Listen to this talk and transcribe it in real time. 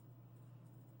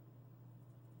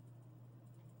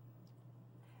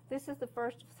This is the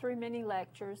first of 3 mini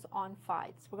lectures on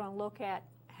fights. We're going to look at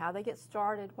how they get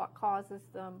started, what causes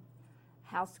them,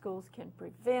 how schools can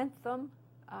prevent them,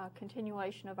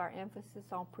 continuation of our emphasis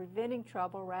on preventing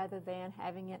trouble rather than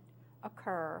having it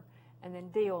occur, and then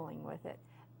dealing with it.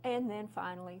 And then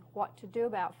finally, what to do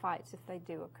about fights if they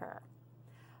do occur.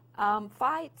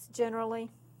 Fights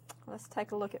generally, let's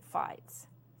take a look at fights.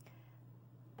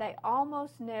 They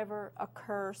almost never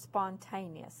occur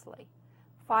spontaneously.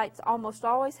 Fights almost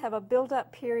always have a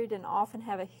build-up period and often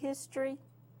have a history,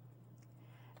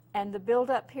 and the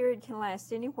build-up period can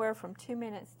last anywhere from 2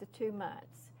 minutes to 2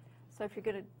 months. So if you're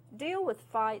going to deal with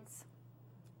fights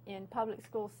in public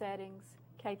school settings,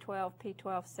 K-12,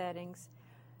 P-12 settings,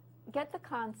 get the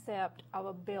concept of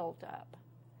a build-up.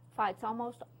 Fights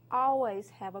almost always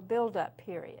have a build-up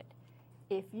period.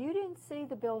 If you didn't see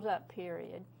the build-up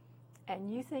period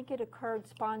and you think it occurred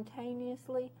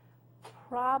spontaneously,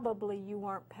 probably you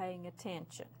weren't paying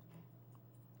attention.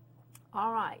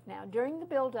 All right, now during the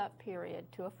build-up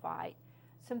period to a fight,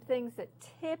 some things that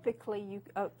typically you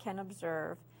can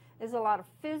observe is a lot of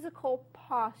physical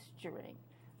posturing.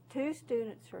 Two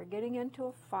students who are getting into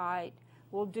a fight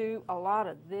will do a lot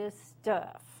of this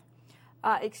stuff.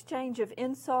 Exchange of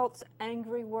insults,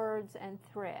 angry words, and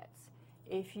threats.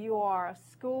 If you are a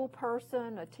school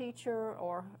person, a teacher,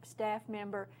 or staff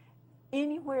member,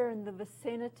 anywhere in the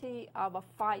vicinity of a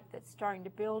fight that's starting to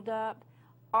build up,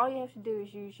 all you have to do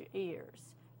is use your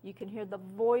ears. You can hear the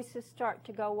voices start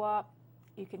to go up.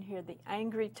 You can hear the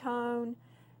angry tone.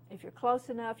 If you're close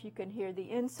enough, you can hear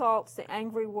the insults, the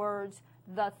angry words,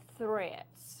 the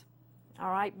threats.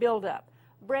 All right, build up.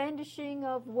 Brandishing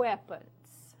of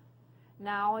weapons.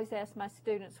 Now, I always ask my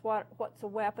students, what's a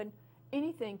weapon?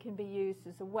 Anything can be used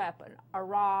as a weapon. A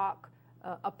rock,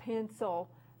 a pencil.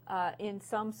 In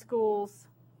some schools,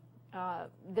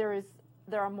 there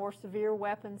are more severe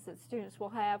weapons that students will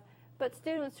have, but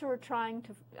students who are trying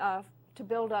to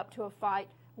build up to a fight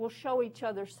will show each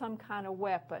other some kind of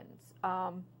weapons.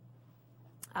 I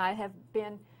have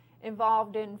been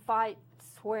involved in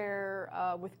fights where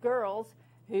with girls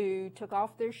who took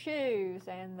off their shoes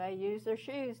and they used their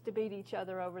shoes to beat each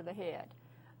other over the head.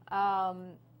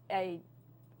 A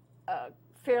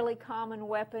fairly common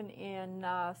weapon in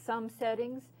some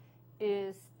settings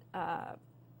is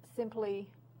simply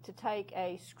to take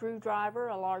a screwdriver,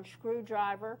 a large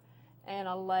screwdriver, and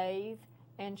a lathe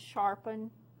and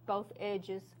sharpen both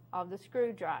edges of the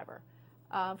screwdriver.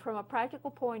 From a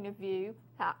practical point of view,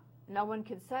 no one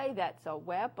can say that's a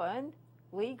weapon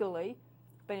legally,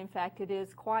 but in fact it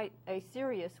is quite a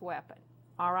serious weapon.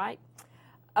 All right?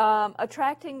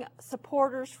 Attracting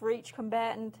supporters for each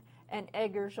combatant and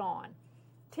eggers on.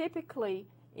 Typically,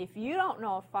 if you don't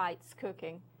know a fight's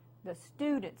cooking, the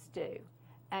students do.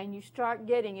 And you start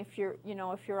getting, if you're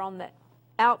on the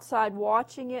outside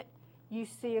watching it, you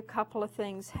see a couple of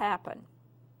things happen.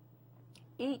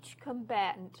 Each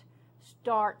combatant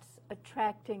starts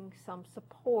attracting some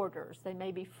supporters. They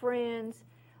may be friends.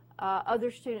 Other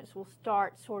students will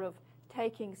start sort of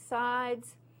taking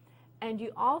sides. And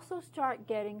you also start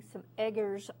getting some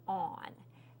eggers on.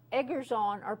 Eggers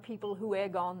on are people who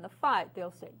egg on the fight.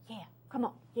 They'll say, yeah, come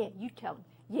on, yeah, you tell him.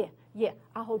 Yeah,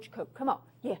 I'll hold your coat. Come on,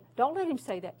 yeah, don't let him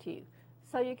say that to you.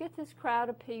 So you get this crowd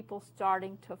of people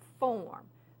starting to form.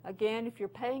 Again, if you're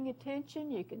paying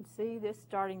attention, you can see this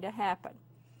starting to happen.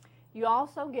 You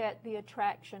also get the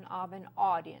attraction of an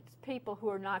audience, people who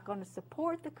are not going to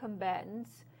support the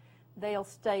combatants. They'll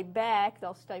stay back,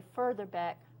 they'll stay further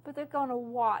back, but they're going to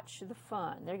watch the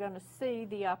fun. They're going to see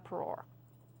the uproar.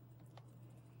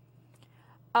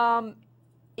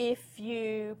 If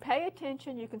you pay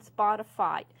attention, you can spot a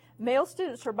fight. Male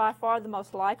students are by far the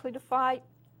most likely to fight.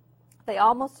 They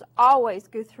almost always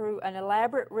go through an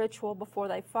elaborate ritual before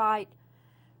they fight.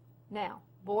 Now,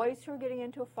 boys who are getting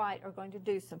into a fight are going to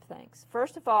do some things.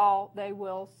 First of all, they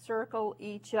will circle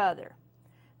each other.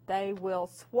 They will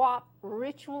swap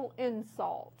ritual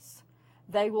insults.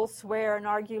 They will swear and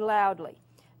argue loudly.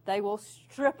 They will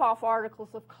strip off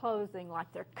articles of clothing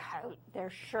like their coat, their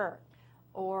shirt,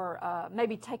 or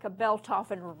maybe take a belt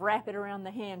off and wrap it around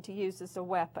the hand to use as a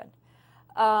weapon.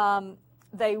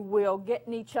 They will get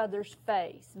in each other's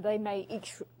face. They may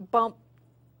each bump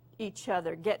each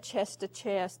other, get chest to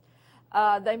chest.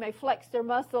 They may flex their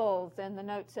muscles, and the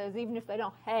note says even if they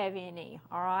don't have any,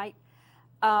 all right?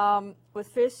 With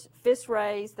fists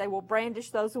raised, they will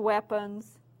brandish those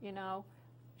weapons,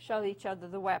 show each other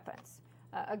the weapons.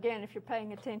 Again, if you're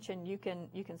paying attention, you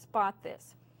can spot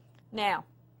this. Now,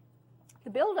 the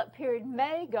build-up period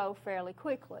may go fairly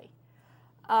quickly.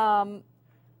 After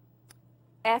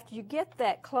you get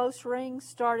that close ring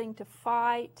starting to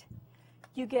fight,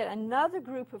 You get another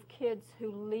group of kids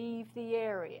who leave the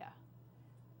area.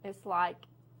 It's like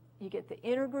you get the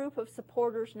inner group of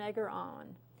supporters and egger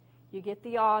on. You get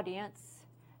the audience,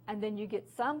 and then you get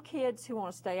some kids who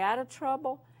want to stay out of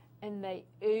trouble, and they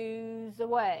ooze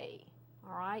away.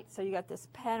 All right, so you got this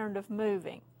pattern of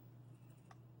moving.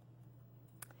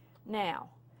 Now,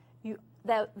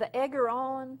 the egger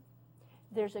on,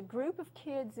 there's a group of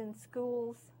kids in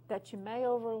schools that you may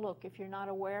overlook if you're not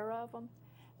aware of them.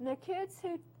 And they're kids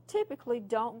who typically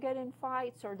don't get in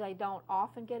fights, or they don't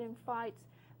often get in fights,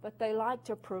 but they like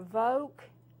to provoke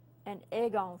and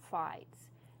egg on fights.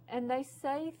 And they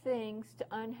say things to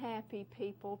unhappy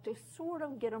people to sort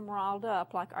of get them riled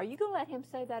up, like, are you going to let him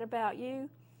say that about you?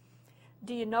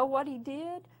 Do you know what he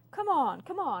did? Come on,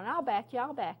 I'll back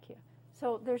you.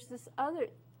 So there's this other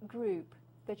group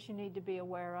that you need to be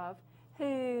aware of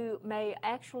who may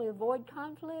actually avoid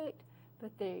conflict,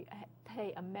 but they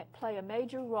play a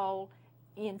major role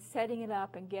in setting it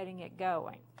up and getting it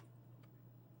going.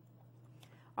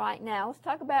 All right, now let's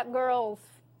talk about girls.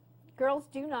 Girls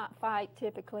do not fight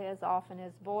typically as often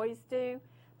as boys do,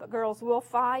 but girls will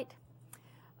fight.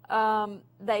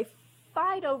 They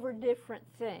fight over different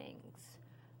things.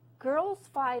 Girls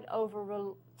fight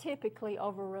typically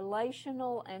over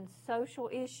relational and social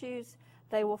issues.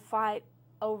 They will fight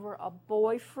over a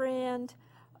boyfriend.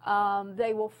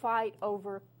 They will fight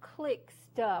over clique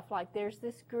stuff, like there's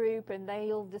this group and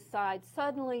they'll decide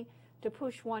suddenly to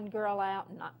push one girl out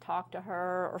and not talk to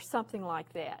her or something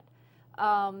like that.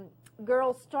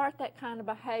 Girls start that kind of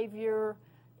behavior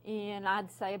in,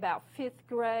 I'd say, about 5th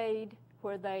grade,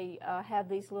 where they have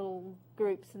these little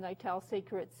groups and they tell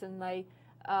secrets and they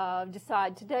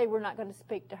decide today we're not going to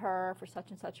speak to her for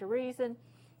such and such a reason.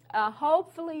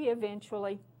 Hopefully,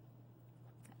 eventually,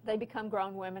 they become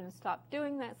grown women and stop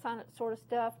doing that sort of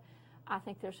stuff. I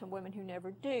think there's some women who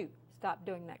never do stop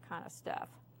doing that kind of stuff.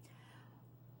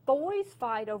 Boys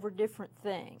fight over different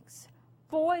things.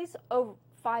 Boys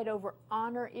fight over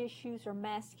honor issues or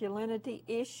masculinity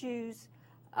issues.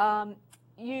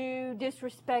 You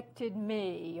disrespected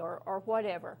me or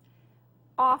whatever.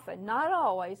 Often, not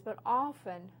always, but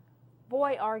often,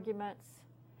 boy arguments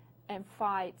and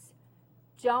fights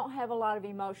don't have a lot of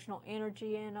emotional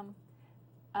energy in them.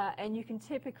 And you can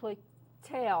typically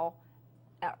tell,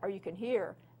 or you can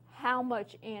hear, how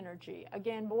much energy.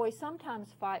 Again, boys sometimes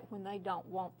fight when they don't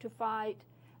want to fight.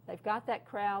 They've got that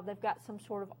crowd, they've got some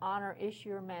sort of honor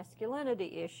issue or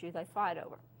masculinity issue they fight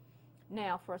over.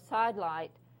 Now, for a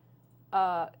sidelight,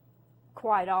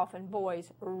 quite often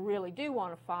boys really do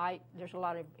want to fight. There's a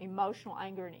lot of emotional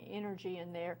anger and energy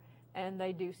in there, and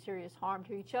they do serious harm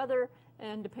to each other,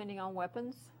 and depending on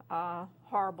weapons,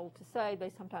 horrible to say, they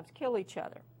sometimes kill each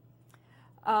other.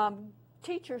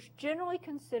 Teachers generally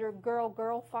consider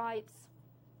girl-girl fights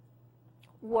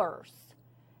worse,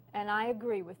 and I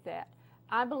agree with that.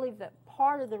 I believe that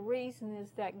part of the reason is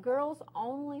that girls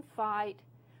only fight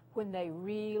when they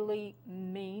really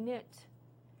mean it,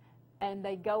 and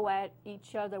they go at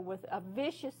each other with a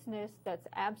viciousness that's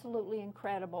absolutely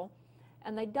incredible,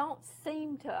 and they don't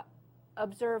seem to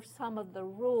observe some of the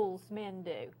rules men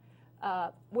do,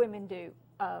 women do,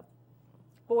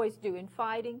 boys do in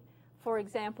fighting. For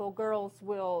example, girls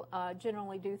will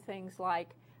generally do things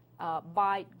like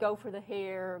bite, go for the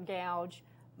hair, gouge,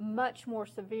 much more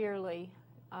severely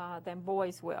than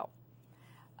boys will.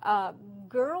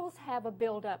 Girls have a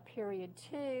build-up period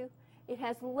too. It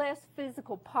has less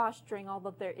physical posturing,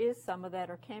 although there is some of that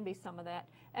or can be some of that,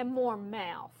 and more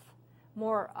mouth,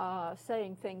 more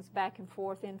saying things back and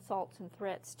forth, insults and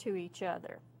threats to each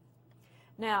other.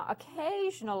 Now,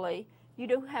 occasionally, you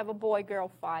do have a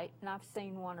boy-girl fight, and I've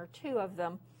seen one or two of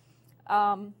them.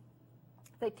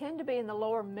 They tend to be in the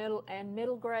lower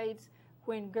middle grades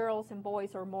when girls and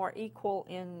boys are more equal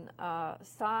in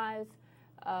size.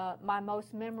 My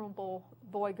most memorable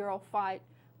boy-girl fight,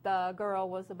 the girl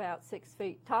was about 6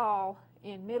 feet tall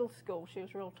in middle school. She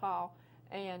was real tall,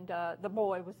 and the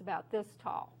boy was about this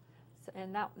tall.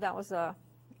 And that was a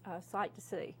sight to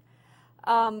see.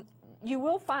 You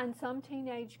will find some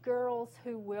teenage girls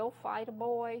who will fight a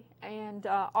boy, and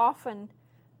often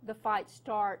the fights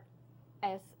start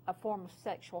as a form of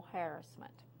sexual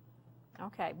harassment.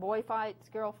 Okay, boy fights,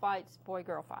 girl fights,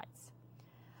 boy-girl fights.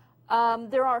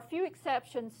 There are a few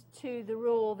exceptions to the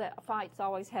rule that fights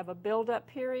always have a build-up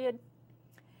period.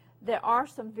 There are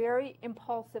some very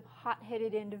impulsive,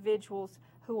 hot-headed individuals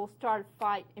who will start a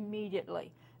fight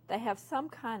immediately. They have some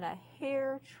kind of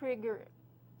hair-trigger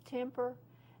temper,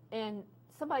 and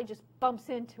somebody just bumps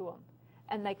into them,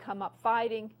 and they come up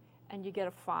fighting, and you get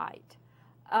a fight.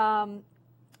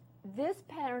 This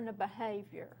pattern of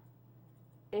behavior,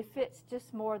 if it's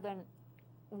just more than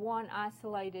one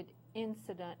isolated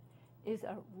incident is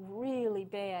a really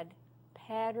bad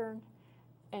pattern,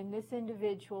 and this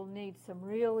individual needs some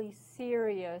really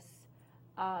serious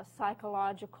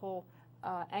psychological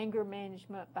anger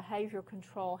management, behavioral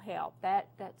control help.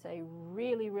 That's a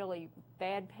really, really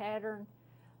bad pattern,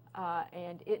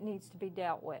 and it needs to be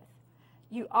dealt with.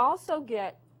 You also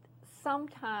get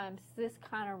sometimes this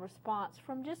kind of response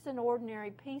from just an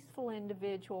ordinary peaceful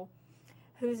individual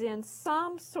who's in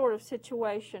some sort of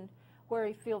situation where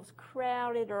he feels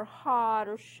crowded or hot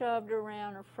or shoved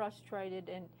around or frustrated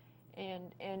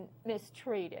and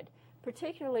mistreated,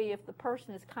 particularly if the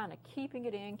person is kind of keeping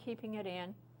it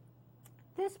in.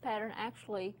 This pattern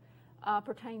actually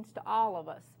pertains to all of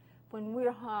us. When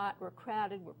we're hot, we're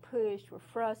crowded, we're pushed, we're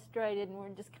frustrated, and we're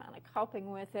just kind of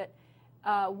coping with it,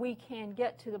 we can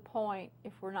get to the point,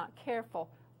 if we're not careful,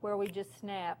 where we just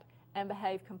snap and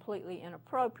behave completely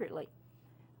inappropriately.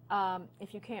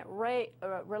 If you can't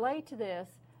relate to this,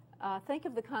 think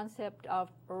of the concept of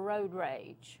road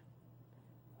rage,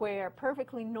 where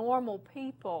perfectly normal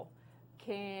people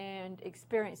can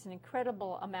experience an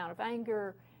incredible amount of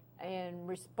anger and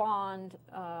respond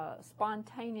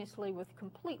spontaneously with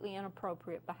completely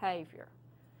inappropriate behavior.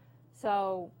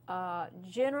 So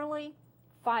generally,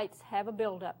 fights have a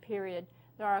build-up period.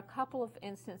 There are a couple of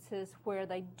instances where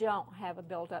they don't have a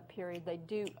build-up period. They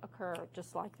do occur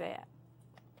just like that.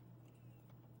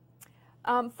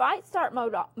 Fights start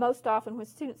most often when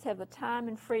students have the time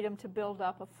and freedom to build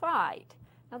up a fight.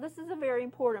 Now, this is a very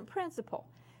important principle.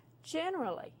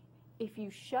 Generally, if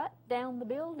you shut down the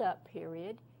build-up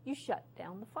period, you shut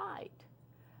down the fight.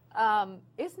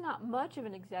 It's not much of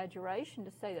an exaggeration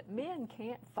to say that men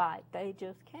can't fight. They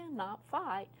just cannot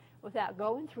fight without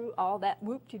going through all that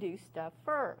whoop-de-doo stuff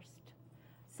first.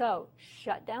 So,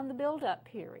 shut down the build-up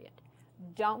period.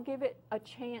 Don't give it a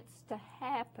chance to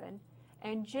happen,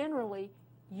 and generally,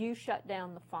 you shut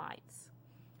down the fights.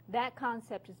 That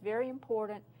concept is very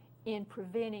important in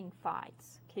preventing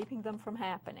fights, keeping them from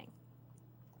happening.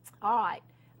 All right,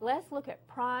 let's look at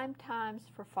prime times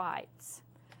for fights.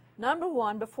 Number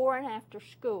one, before and after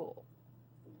school.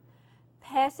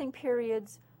 Passing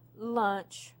periods,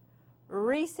 lunch,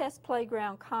 recess,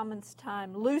 playground, commons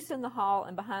time, loose in the hall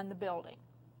and behind the building.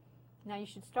 Now you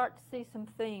should start to see some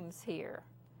themes here.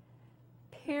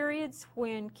 Periods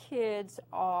when kids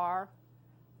are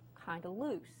kind of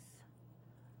loose,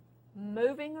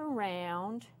 moving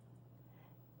around,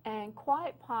 and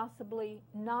quite possibly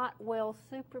not well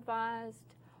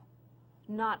supervised,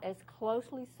 not as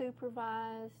closely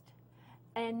supervised,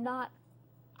 and not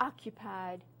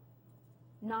occupied,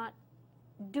 not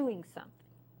doing something.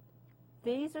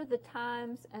 These are the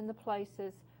times and the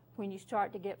places when you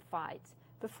start to get fights.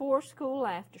 Before school,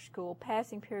 after school,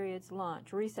 passing periods,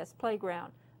 lunch, recess,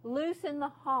 playground, loose in the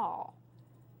hall.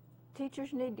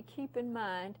 Teachers need to keep in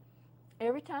mind,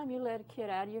 every time you let a kid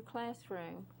out of your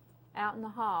classroom, out in the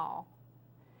hall,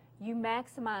 you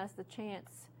maximize the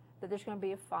chance that there's going to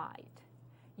be a fight.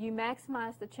 You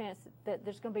maximize the chance that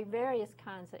there's going to be various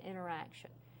kinds of interaction.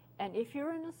 And if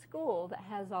you're in a school that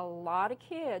has a lot of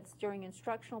kids during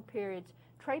instructional periods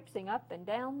traipsing up and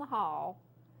down the hall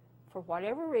for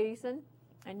whatever reason,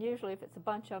 and usually if it's a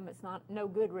bunch of them, it's no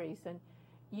good reason,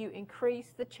 you increase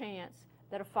the chance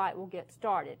that a fight will get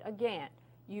started. Again,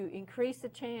 you increase the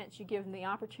chance, you give them the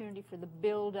opportunity for the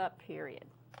build-up period.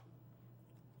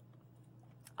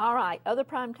 All right, other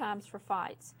prime times for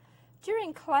fights.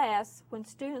 During class, when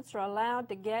students are allowed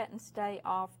to get and stay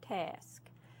off task.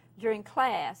 During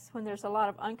class, when there's a lot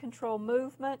of uncontrolled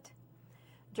movement.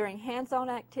 During hands-on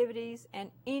activities,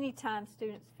 and anytime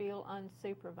students feel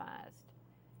unsupervised.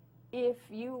 If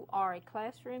you are a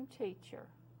classroom teacher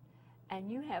and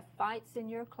you have fights in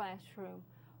your classroom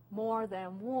more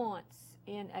than once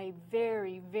in a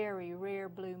very, very rare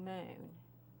blue moon,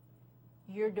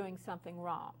 you're doing something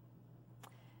wrong.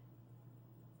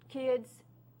 Kids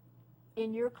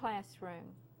in your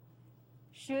classroom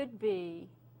should be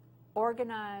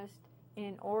organized in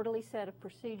an orderly set of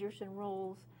procedures and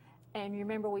rules. And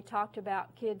remember, we talked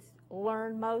about kids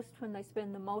learn most when they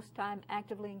spend the most time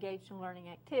actively engaged in learning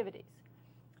activities.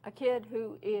 A kid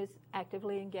who is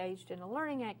actively engaged in a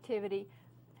learning activity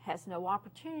has no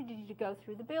opportunity to go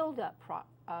through the build-up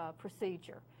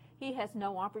procedure. He has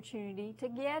no opportunity to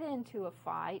get into a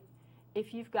fight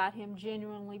if you've got him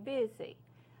genuinely busy.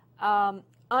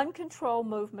 Uncontrolled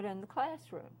movement in the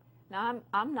classroom. Now,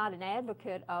 I'm not an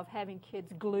advocate of having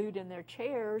kids glued in their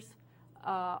chairs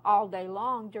all day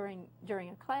long during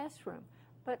a classroom,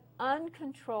 but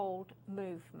uncontrolled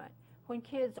movement, when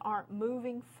kids aren't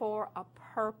moving for a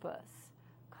purpose,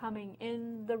 coming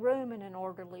in the room in an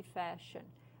orderly fashion,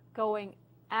 going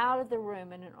out of the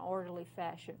room in an orderly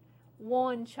fashion.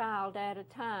 One child at a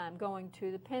time going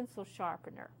to the pencil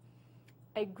sharpener.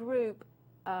 A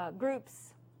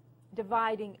groups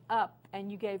dividing up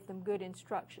and you gave them good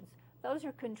instructions. Those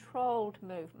are controlled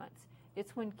movements.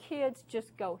 It's when kids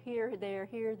just go here, there,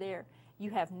 here, there. You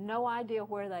have no idea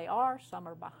where they are. Some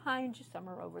are behind you, some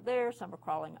are over there, some are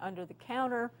crawling under the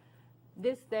counter.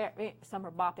 Some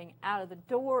are bopping out of the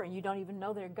door and you don't even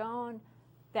know they're gone.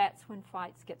 That's when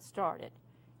fights get started.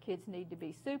 Kids need to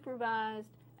be supervised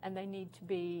and they need to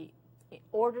be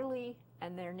orderly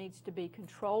and there needs to be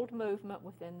controlled movement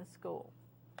within the school.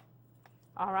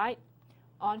 All right,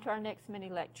 on to our next mini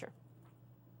lecture.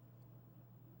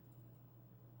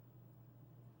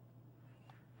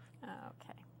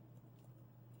 Okay.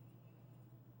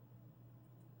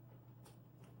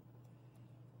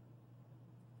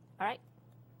 All right.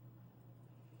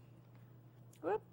 Whoop.